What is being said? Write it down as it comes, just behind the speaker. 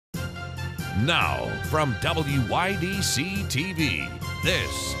Now, from WYDC TV,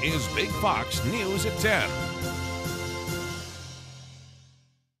 this is Big Fox News at 10.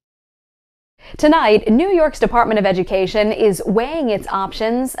 Tonight, New York's Department of Education is weighing its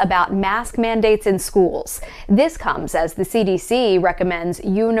options about mask mandates in schools. This comes as the CDC recommends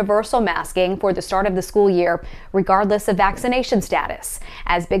universal masking for the start of the school year, regardless of vaccination status.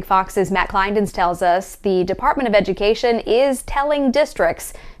 As Big Fox's Matt Kleindens tells us, the Department of Education is telling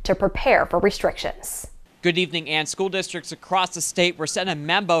districts to prepare for restrictions. Good evening, Ann. School districts across the state were sent a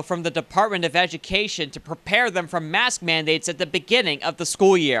memo from the Department of Education to prepare them for mask mandates at the beginning of the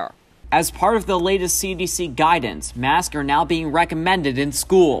school year. As part of the latest CDC guidance, masks are now being recommended in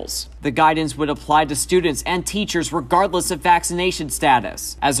schools. The guidance would apply to students and teachers regardless of vaccination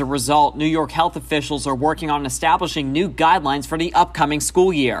status. As a result, New York health officials are working on establishing new guidelines for the upcoming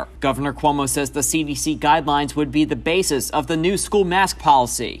school year. Governor Cuomo says the CDC guidelines would be the basis of the new school mask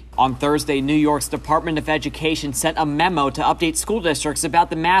policy. On Thursday, New York's Department of Education sent a memo to update school districts about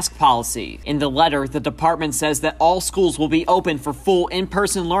the mask policy. In the letter, the department says that all schools will be open for full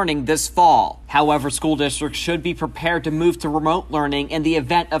in-person learning this fall. However, school districts should be prepared to move to remote learning in the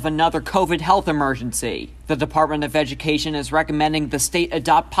event of another COVID health emergency. The Department of Education is recommending the state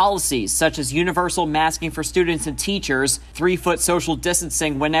adopt policies such as universal masking for students and teachers, 3-foot social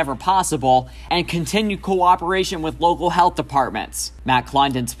distancing whenever possible, and continued cooperation with local health departments. Matt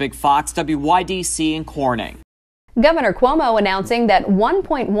Kleindens, Big Fox, WYDC in Corning. Governor Cuomo announcing that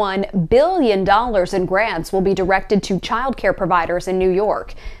 $1.1 billion in grants will be directed to child care providers in New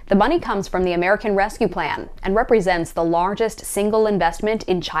York. The money comes from the American Rescue Plan and represents the largest single investment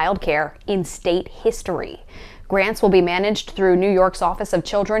in child care in state history. Grants will be managed through New York's Office of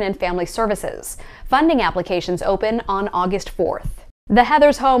Children and Family Services. Funding applications open on August 4th. The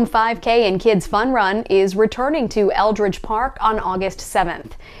Heather's Home 5K and Kids Fun Run is returning to Eldridge Park on August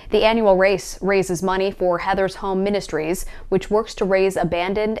 7th. The annual race raises money for Heather's Home Ministries, which works to raise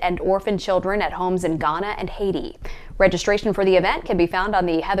abandoned and orphaned children at homes in Ghana and Haiti. Registration for the event can be found on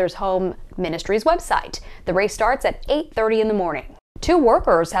the Heather's Home Ministries website. The race starts at 8:30 in the morning. 2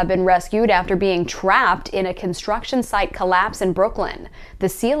 workers have been rescued after being trapped in a construction site collapse in Brooklyn. The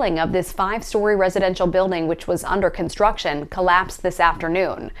ceiling of this 5-story residential building, which was under construction, collapsed this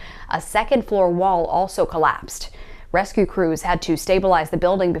afternoon. A 2nd-floor wall also collapsed. Rescue crews had to stabilize the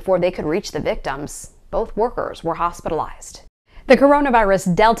building before they could reach the victims. Both workers were hospitalized. The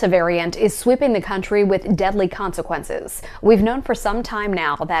coronavirus Delta variant is sweeping the country with deadly consequences. We've known for some time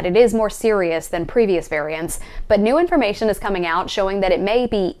now that it is more serious than previous variants, but new information is coming out showing that it may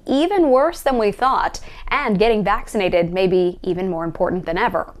be even worse than we thought, and getting vaccinated may be even more important than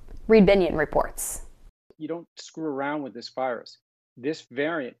ever. Reed Binion reports. You don't screw around with this virus. This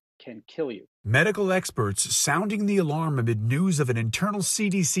variant can kill you. Medical experts sounding the alarm amid news of an internal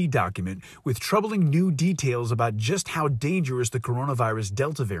CDC document with troubling new details about just how dangerous the coronavirus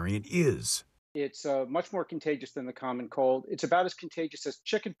Delta variant is. It's much more contagious than the common cold. It's about as contagious as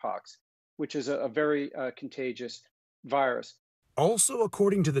chickenpox, which is a very contagious virus. Also,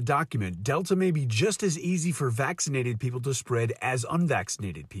 according to the document, Delta may be just as easy for vaccinated people to spread as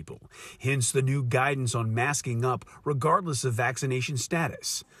unvaccinated people. Hence the new guidance on masking up regardless of vaccination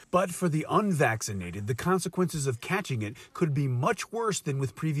status. But for the unvaccinated, the consequences of catching it could be much worse than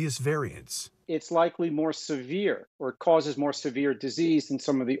with previous variants. It's likely more severe, or causes more severe disease than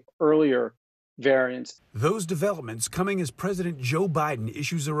some of the earlier variants. Those developments coming as President Joe Biden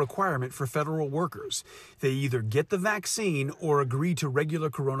issues a requirement for federal workers. They either get the vaccine or agree to regular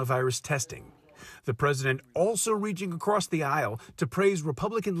coronavirus testing. The president also reaching across the aisle to praise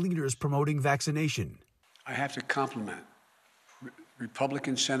Republican leaders promoting vaccination. I have to compliment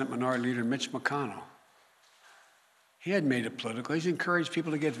Republican Senate Minority Leader Mitch McConnell. He had made it political. He's encouraged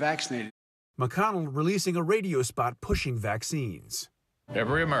people to get vaccinated. McConnell releasing a radio spot pushing vaccines.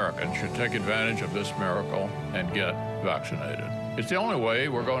 Every American should take advantage of this miracle and get vaccinated. It's the only way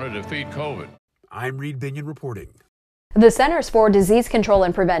we're going to defeat COVID. I'm Reed Binion reporting. The Centers for Disease Control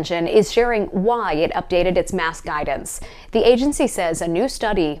and Prevention is sharing why it updated its mask guidance. The agency says a new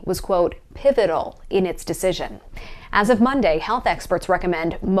study was, quote, pivotal in its decision. As of Monday, health experts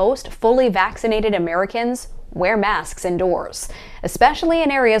recommend most fully vaccinated Americans wear masks indoors, especially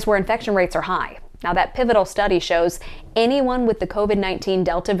in areas where infection rates are high. Now, that pivotal study shows anyone with the COVID-19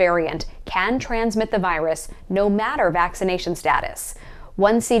 Delta variant can transmit the virus no matter vaccination status.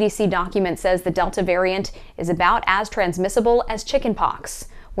 One CDC document says the Delta variant is about as transmissible as chickenpox,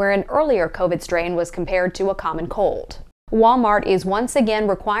 where an earlier COVID strain was compared to a common cold. Walmart is once again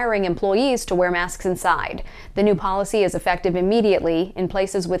requiring employees to wear masks inside. The new policy is effective immediately in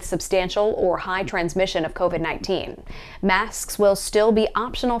places with substantial or high transmission of COVID-19. Masks will still be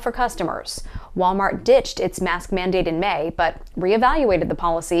optional for customers. Walmart ditched its mask mandate in May, but reevaluated the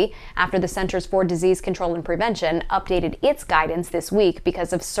policy after the Centers for Disease Control and Prevention updated its guidance this week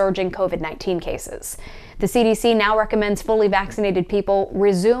because of surging COVID-19 cases. The CDC now recommends fully vaccinated people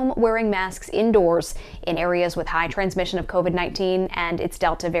resume wearing masks indoors in areas with high transmission of COVID-19 and its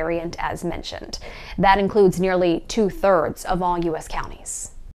Delta variant, as mentioned. That includes nearly 2/3 of all U.S.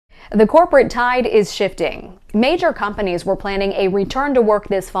 counties. The corporate tide is shifting. Major companies were planning a return to work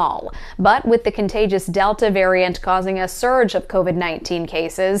this fall, but with the contagious Delta variant causing a surge of COVID-19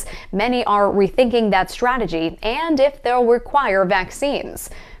 cases, many are rethinking that strategy and if they'll require vaccines.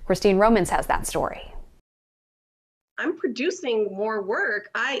 Christine Romans has that story. I'm producing more work.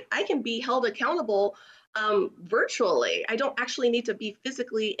 I can be held accountable virtually. I don't actually need to be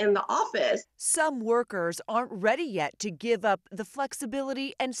physically in the office. Some workers aren't ready yet to give up the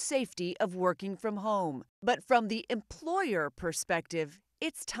flexibility and safety of working from home. But from the employer perspective,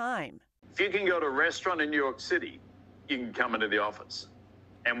 it's time. If you can go to a restaurant in New York City, you can come into the office.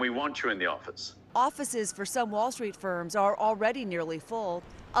 And we want you in the office. Offices for some Wall Street firms are already nearly full.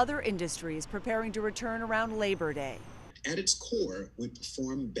 Other industries preparing to return around Labor Day. At its core, we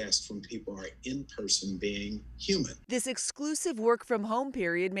perform best when people are in person, being human. This exclusive work from home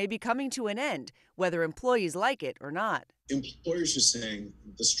period may be coming to an end, whether employees like it or not. Employers are saying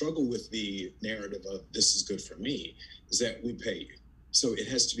the struggle with the narrative of this is good for me is that we pay you. So it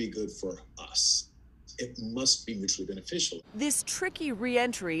has to be good for us. It must be mutually beneficial. This tricky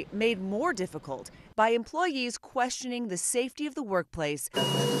re-entry made more difficult by employees questioning the safety of the workplace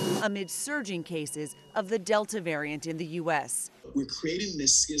amid surging cases of the Delta variant in the U.S. We're creating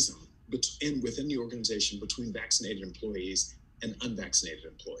this schism within the organization between vaccinated employees and unvaccinated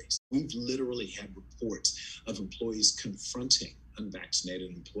employees. We've literally had reports of employees confronting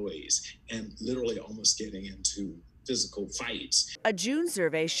unvaccinated employees and literally almost getting into physical fights. A June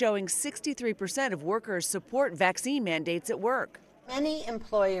survey showing 63% of workers support vaccine mandates at work. Many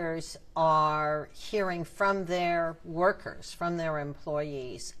employers are hearing from their workers, from their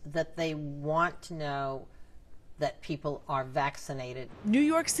employees, that they want to know that people are vaccinated. New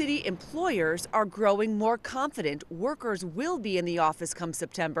York City employers are growing more confident workers will be in the office come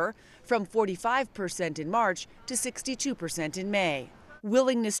September, from 45% in March to 62% in May.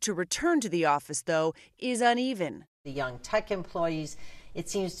 Willingness to return to the office, though, is uneven. The young tech employees, it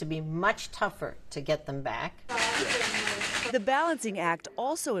seems to be much tougher to get them back. The balancing act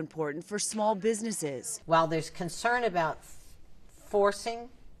also important for small businesses. While there's concern about forcing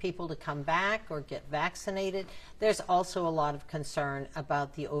people to come back or get vaccinated, there's also a lot of concern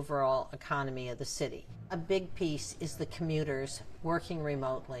about the overall economy of the city. A big piece is the commuters working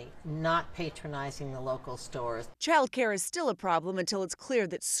remotely, not patronizing the local stores. Childcare is still a problem until it's clear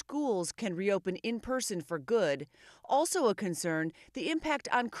that schools can reopen in person for good. Also a concern, the impact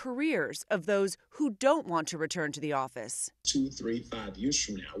on careers of those who don't want to return to the office. 2, 3, 5 years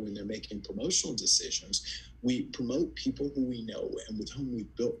from now, when they're making promotional decisions, we promote people who we know and with whom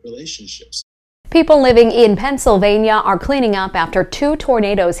we've built relationships. People living in Pennsylvania are cleaning up after 2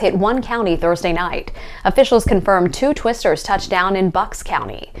 tornadoes hit one county Thursday night. Officials confirmed 2 twisters touched down in Bucks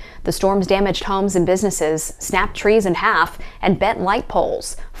County. The storms damaged homes and businesses, snapped trees in half, and bent light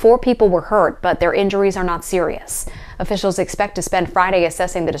poles. 4 people were hurt, but their injuries are not serious. Officials expect to spend Friday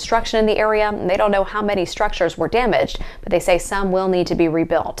assessing the destruction in the area. They don't know how many structures were damaged, but they say some will need to be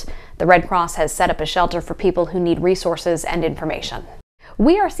rebuilt. The Red Cross has set up a shelter for people who need resources and information.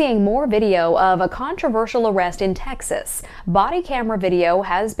 We are seeing more video of a controversial arrest in Texas. Body camera video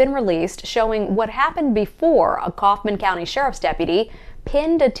has been released showing what happened before a Kaufman County Sheriff's deputy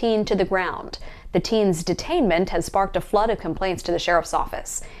pinned a teen to the ground. The teen's detainment has sparked a flood of complaints to the sheriff's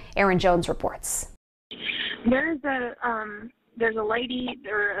office. Aaron Jones reports. There's a lady,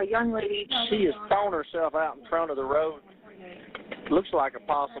 or a young lady. She has thrown herself out in front of the road. Looks like a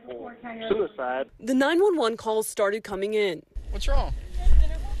possible suicide. The 911 calls started coming in. What's wrong?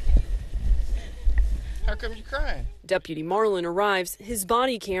 How come you're crying? Deputy Marlin arrives, his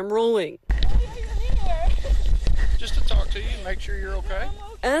body cam rolling. Just to talk to you and make sure you're okay.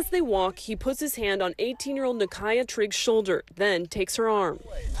 As they walk, he puts his hand on 18-year-old Nakaya Trigg's shoulder, then takes her arm.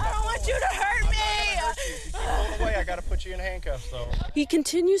 I don't want you to hurt me! No way, I gotta put you in handcuffs, though. He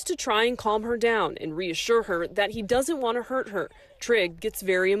continues to try and calm her down and reassure her that he doesn't want to hurt her. Trigg gets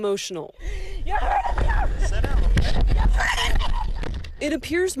very emotional. You're hurting me! Sit down. It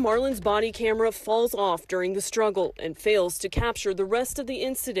appears Marlon's body camera falls off during the struggle and fails to capture the rest of the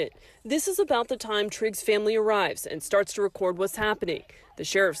incident. This is about the time Trig's family arrives and starts to record what's happening. The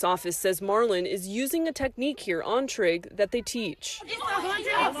sheriff's office says Marlon is using a technique here on Trig that they teach. It's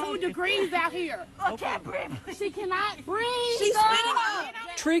 102 degrees out here. I can't breathe. She cannot breathe. She's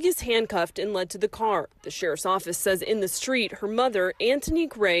Trig is handcuffed and led to the car. The sheriff's office says in the street, her mother,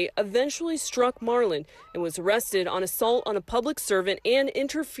 Antonique Ray, eventually struck Marlon and was arrested on assault on a public servant and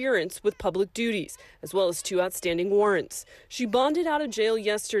interference with public duties, as well as 2 outstanding warrants. She bonded out of jail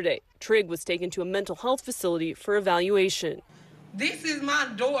yesterday. Trig was taken to a mental health facility for evaluation. This is my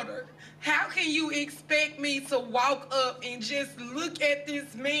daughter. How can you expect me to walk up and just look at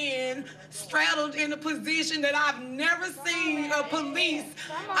this man straddled in a position that I've never seen a police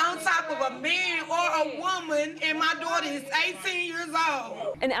on top of a man or a woman, and my daughter is 18 years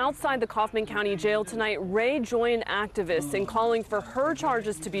old. And outside the Kaufman County Jail tonight, Ray joined activists in calling for her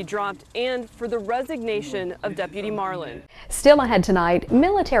charges to be dropped and for the resignation of Deputy Marlon. Still ahead tonight,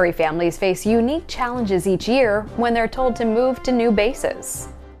 military families face unique challenges each year when they're told to move to new bases.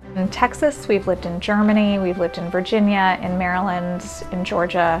 In Texas, we've lived in Germany, we've lived in Virginia, in Maryland, in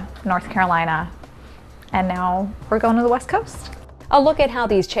Georgia, North Carolina, and now we're going to the West Coast. A look at how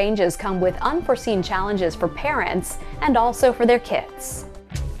these changes come with unforeseen challenges for parents and also for their kids.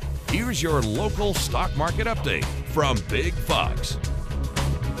 Here's your local stock market update from Big Fox.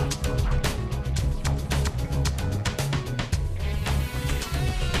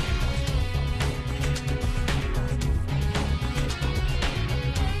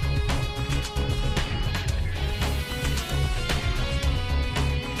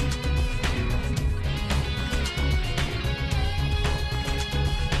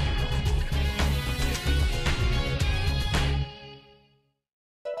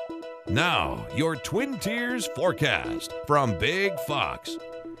 Now, your Twin Tiers forecast from Big Fox.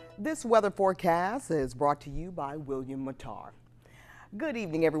 This weather forecast is brought to you by William Mattar. Good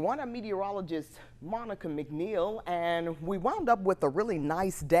evening, everyone. I'm meteorologist Monica McNeil, and we wound up with a really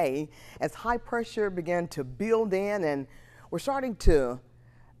nice day as high pressure began to build in, and we're starting to,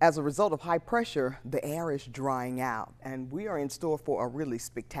 as a result of high pressure, the air is drying out, and we are in store for a really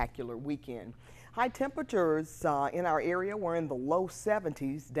spectacular weekend. High temperatures in our area were in the low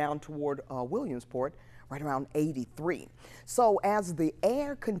 70s down toward Williamsport, right around 83. So as the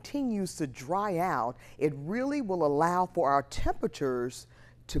air continues to dry out, it really will allow for our temperatures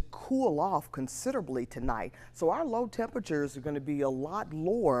to cool off considerably tonight. So our low temperatures are going to be a lot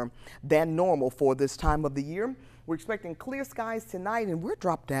lower than normal for this time of the year. We're expecting clear skies tonight, and we're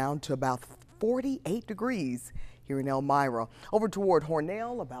dropped down to about 48 degrees here in Elmira. Over toward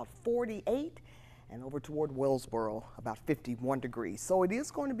Hornell, about 48. And over toward Wellsboro, about 51 degrees. So it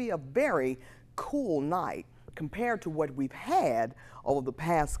is going to be a very cool night compared to what we've had over the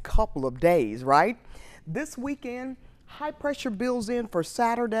past couple of days, right? This weekend, high pressure builds in for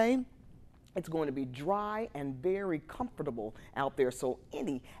Saturday. It's going to be dry and very comfortable out there. So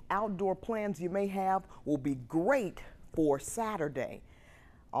any outdoor plans you may have will be great for Saturday.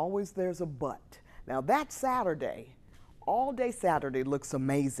 Always there's a but. Now that Saturday, all day Saturday looks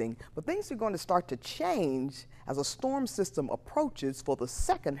amazing, but things are going to start to change as a storm system approaches for the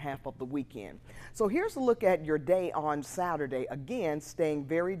second half of the weekend. So here's a look at your day on Saturday, again staying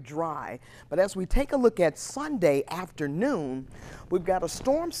very dry. But as we take a look at Sunday afternoon, we've got a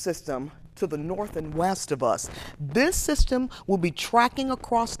storm system to the north and west of us. This system will be tracking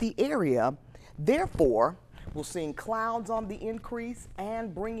across the area, therefore we're seeing clouds on the increase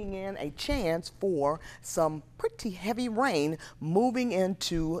and bringing in a chance for some pretty heavy rain moving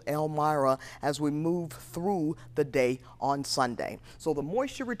into Elmira as we move through the day on Sunday. So the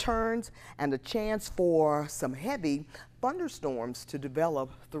moisture returns and a chance for some heavy thunderstorms to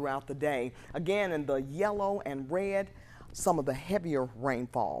develop throughout the day. Again, in the yellow and red, some of the heavier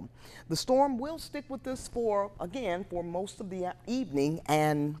rainfall. The storm will stick with us for most of the evening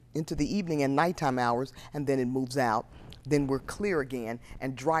and into the evening and nighttime hours, and then it moves out. Then we're clear again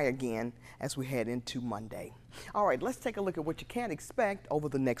and dry again as we head into Monday. All right, let's take a look at what you can expect over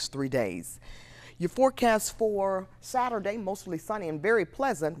the next 3 days. Your forecast for Saturday, mostly sunny and very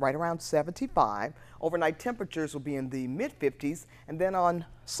pleasant, right around 75. Overnight temperatures will be in the mid-50s, and then on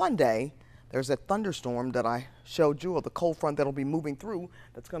Sunday, there's that thunderstorm that I showed you, or the cold front that'll be moving through,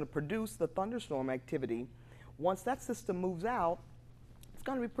 that's going to produce the thunderstorm activity. Once that system moves out, it's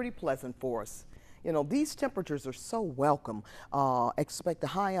going to be pretty pleasant for us. You know, these temperatures are so welcome. Expect a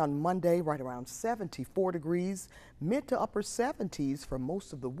high on Monday right around 74 degrees, mid to upper 70s for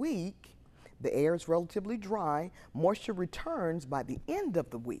most of the week. The air is relatively dry. Moisture returns by the end of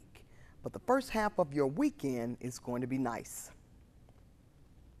the week, but the first half of your weekend is going to be nice.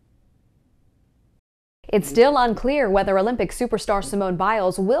 It's still unclear whether Olympic superstar Simone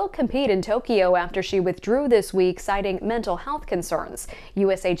Biles will compete in Tokyo after she withdrew this week, citing mental health concerns.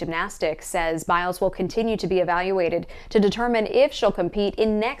 USA Gymnastics says Biles will continue to be evaluated to determine if she'll compete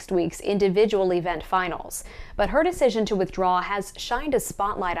in next week's individual event finals. But her decision to withdraw has shined a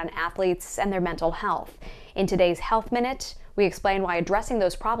spotlight on athletes and their mental health. In today's Health Minute, we explain why addressing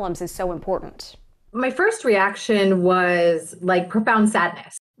those problems is so important. My first reaction was like profound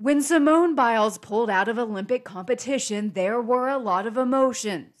sadness. When Simone Biles pulled out of Olympic competition, there were a lot of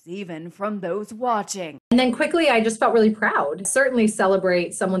emotions, even from those watching. And then quickly, I just felt really proud. Certainly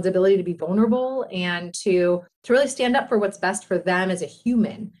celebrate someone's ability to be vulnerable and to really stand up for what's best for them as a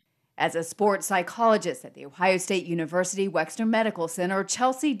human. As a sports psychologist at The Ohio State University Wexner Medical Center,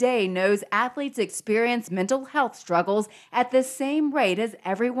 Chelsea Day knows athletes experience mental health struggles at the same rate as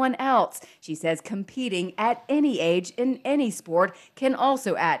everyone else. She says competing at any age in any sport can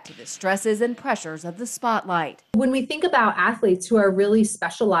also add to the stresses and pressures of the spotlight. When we think about athletes who are really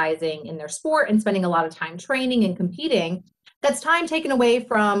specializing in their sport and spending a lot of time training and competing, that's time taken away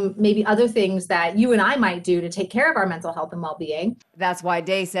from maybe other things that you and I might do to take care of our mental health and well-being. That's why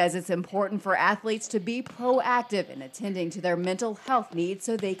Day says it's important for athletes to be proactive in attending to their mental health needs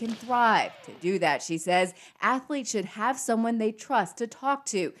so they can thrive. To do that, she says, athletes should have someone they trust to talk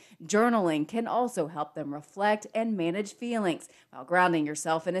to. Journaling can also help them reflect and manage feelings, while grounding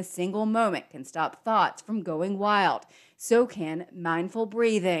yourself in a single moment can stop thoughts from going wild. So can mindful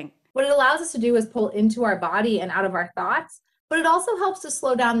breathing. What it allows us to do is pull into our body and out of our thoughts, but it also helps to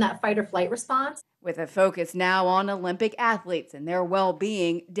slow down that fight or flight response. With a focus now on Olympic athletes and their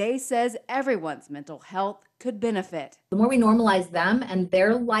well-being, Day says everyone's mental health could benefit. The more we normalize them and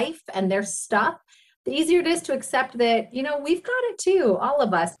their life and their stuff, the easier it is to accept that, we've got it too, all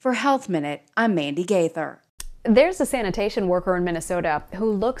of us. For Health Minute, I'm Mandy Gaither. There's a sanitation worker in Minnesota who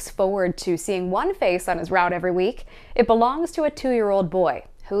looks forward to seeing one face on his route every week. It belongs to a 2-year-old boy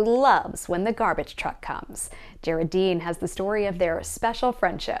who loves when the garbage truck comes. Jared Dean has the story of their special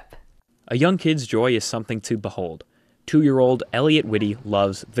friendship. A young kid's joy is something to behold. 2-year-old Elliot Whitty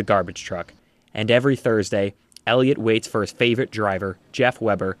loves the garbage truck. And every Thursday, Elliot waits for his favorite driver, Jeff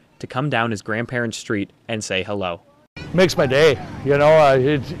Weber, to come down his grandparents' street and say hello. Makes my day, he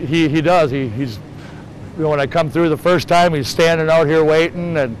does. He's when I come through the first time, he's standing out here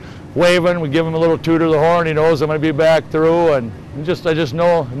waiting and waving. We give him a little toot of the horn. He knows I'm going to be back through, and I just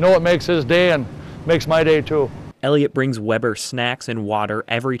know it makes his day and makes my day too. Elliot brings Weber snacks and water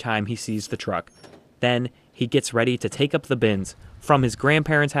every time he sees the truck. Then he gets ready to take up the bins from his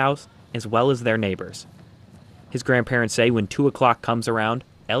grandparents' house as well as their neighbors. His grandparents say when 2 o'clock comes around,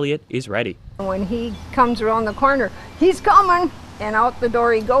 Elliot is ready. When he comes around the corner, he's coming, and out the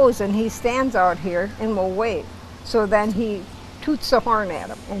door he goes, and he stands out here and will wait. So then he toots the horn at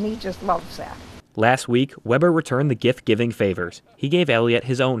him, and he just loves that. Last week, Weber returned the gift-giving favors. He gave Elliot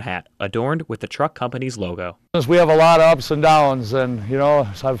his own hat, adorned with the truck company's logo. We have a lot of ups and downs, and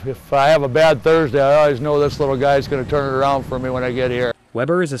if I have a bad Thursday, I always know this little guy's going to turn it around for me when I get here.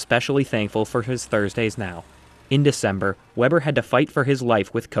 Weber is especially thankful for his Thursdays now. In December, Weber had to fight for his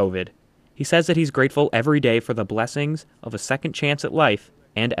life with COVID. He says that he's grateful every day for the blessings of a second chance at life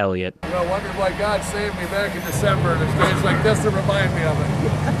and Elliot. I wondered why God saved me back in December, and it's days like this that remind me of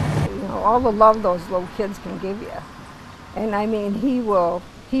it. All the love those little kids can give you. And I mean, he will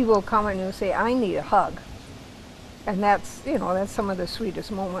come and he'll say, I need a hug. And that's some of the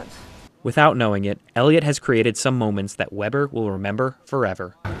sweetest moments. Without knowing it, Elliot has created some moments that Weber will remember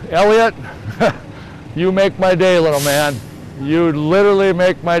forever. Elliot, you make my day, little man. You literally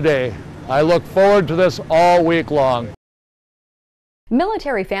make my day. I look forward to this all week long.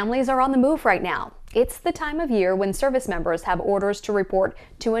 Military families are on the move right now. It's the time of year when service members have orders to report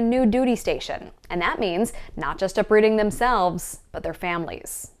to a new duty station. And that means not just uprooting themselves, but their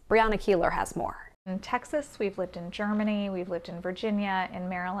families. Brianna Keeler has more. In Texas, we've lived in Germany, we've lived in Virginia, in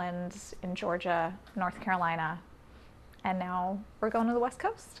Maryland, in Georgia, North Carolina, and now we're going to the West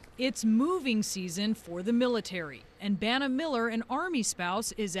Coast. It's moving season for the military, and Banna Miller, an Army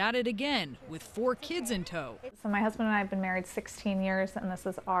spouse, is at it again with 4 kids in tow. So my husband and I have been married 16 years, and this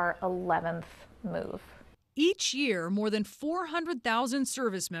is our 11th move. Each year, more than 400,000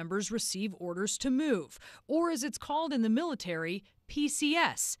 service members receive orders to move, or as it's called in the military,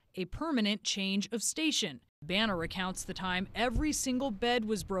 PCS, a permanent change of station. Banner recounts the time every single bed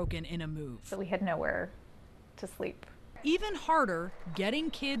was broken in a move. So we had nowhere to sleep. Even harder, getting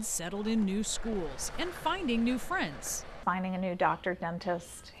kids settled in new schools and finding new friends. Finding a new doctor,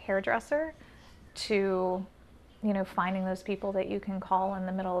 dentist, hairdresser, to, finding those people that you can call in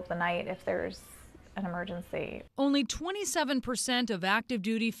the middle of the night if there's an emergency. Only 27% of active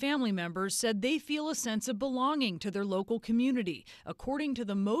duty family members said they feel a sense of belonging to their local community, according to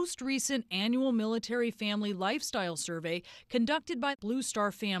the most recent annual military family lifestyle survey conducted by Blue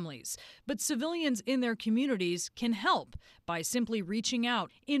Star Families. But civilians in their communities can help by simply reaching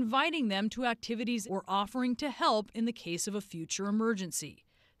out, inviting them to activities or offering to help in the case of a future emergency.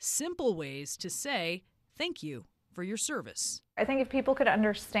 Simple ways to say thank you for your service. I think if people could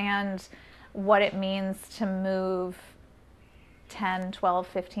understand what it means to move 10, 12,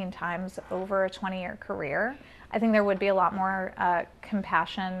 15 times over a 20-year career, I think there would be a lot more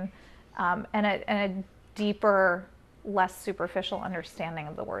compassion and a deeper, less superficial understanding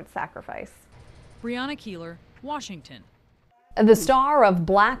of the word sacrifice. Brianna Keeler, Washington. The star of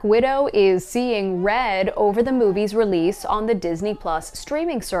Black Widow is seeing red over the movie's release on the Disney Plus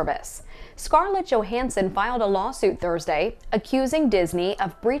streaming service. Scarlett Johansson filed a lawsuit Thursday accusing Disney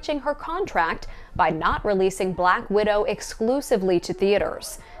of breaching her contract by not releasing Black Widow exclusively to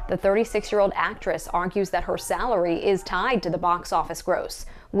theaters. The 36-year-old actress argues that her salary is tied to the box office gross,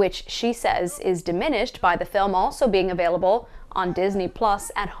 which she says is diminished by the film also being available on Disney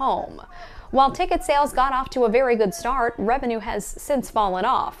Plus at home. While ticket sales got off to a very good start, revenue has since fallen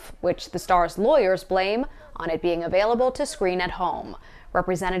off, which the star's lawyers blame on it being available to screen at home.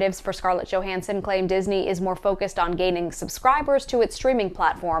 Representatives for Scarlett Johansson claim Disney is more focused on gaining subscribers to its streaming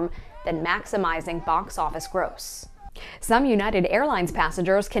platform than maximizing box office gross. Some United Airlines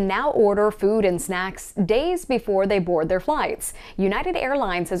passengers can now order food and snacks days before they board their flights. United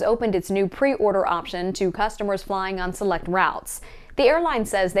Airlines has opened its new pre-order option to customers flying on select routes. The airline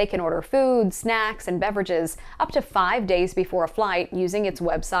says they can order food, snacks, and beverages up to 5 days before a flight using its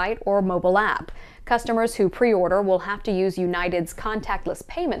website or mobile app. Customers who pre-order will have to use United's contactless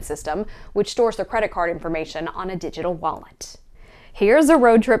payment system, which stores their credit card information on a digital wallet. Here's a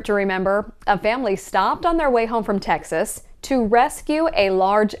road trip to remember. A family stopped on their way home from Texas to rescue a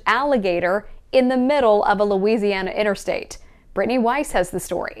large alligator in the middle of a Louisiana interstate. Brittany Weiss has the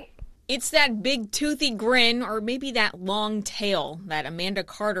story. It's that big toothy grin, or maybe that long tail, that Amanda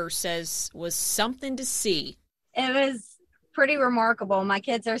Carter says was something to see. It was pretty remarkable. My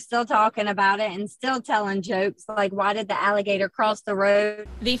kids are still talking about it and still telling jokes like, why did the alligator cross the road?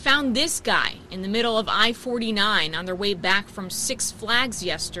 They found this guy in the middle of I-49 on their way back from Six Flags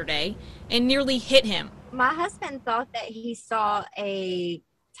yesterday and nearly hit him. My husband thought that he saw a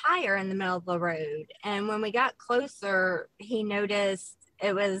tire in the middle of the road, and when we got closer, he noticed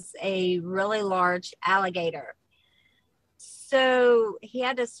it was a really large alligator. So he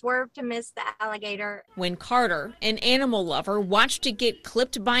had to swerve to miss the alligator. When Carter, an animal lover, watched it get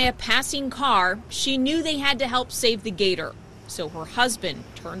clipped by a passing car, she knew they had to help save the gator. So her husband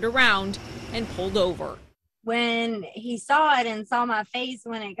turned around and pulled over. When he saw it and saw my face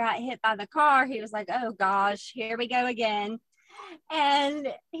when it got hit by the car, he was like, oh gosh, here we go again. And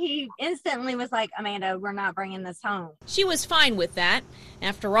he instantly was like, Amanda, we're not bringing this home. She was fine with that.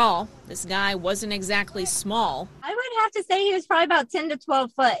 After all, this guy wasn't exactly small. I would have to say he was probably about 10 to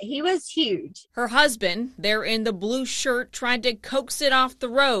 12 foot. He was huge. Her husband, there in the blue shirt, tried to coax it off the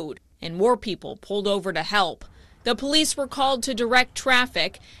road, and more people pulled over to help. The police were called to direct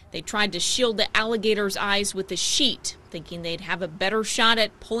traffic. They tried to shield the alligator's eyes with a sheet, thinking they'd have a better shot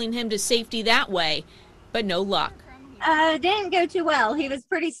at pulling him to safety that way, but no luck. Didn't go too well. He was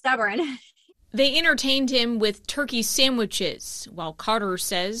pretty stubborn. They entertained him with turkey sandwiches, while Carter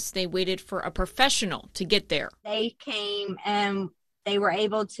says they waited for a professional to get there. They came and they were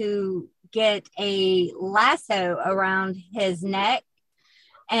able to get a lasso around his neck,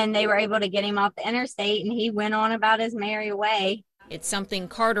 and they were able to get him off the interstate, and he went on about his merry way. It's something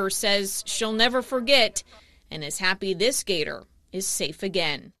Carter says she'll never forget, and is happy this gator is safe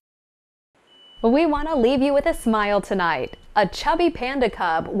again. We want to leave you with a smile tonight. A chubby panda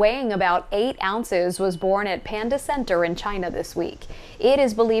cub weighing about 8 ounces was born at Panda Center in China this week. It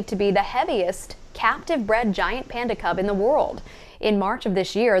is believed to be the heaviest captive-bred giant panda cub in the world. In March of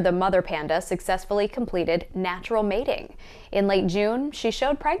this year, the mother panda successfully completed natural mating. In late June, she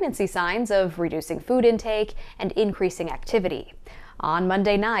showed pregnancy signs of reducing food intake and increasing activity. On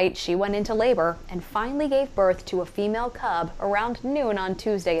Monday night, she went into labor and finally gave birth to a female cub around noon on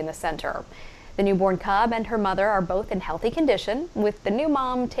Tuesday in the center. The newborn cub and her mother are both in healthy condition, with the new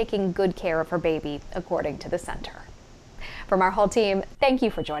mom taking good care of her baby, according to the center. From our whole team, thank you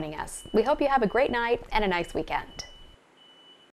for joining us. We hope you have a great night and a nice weekend.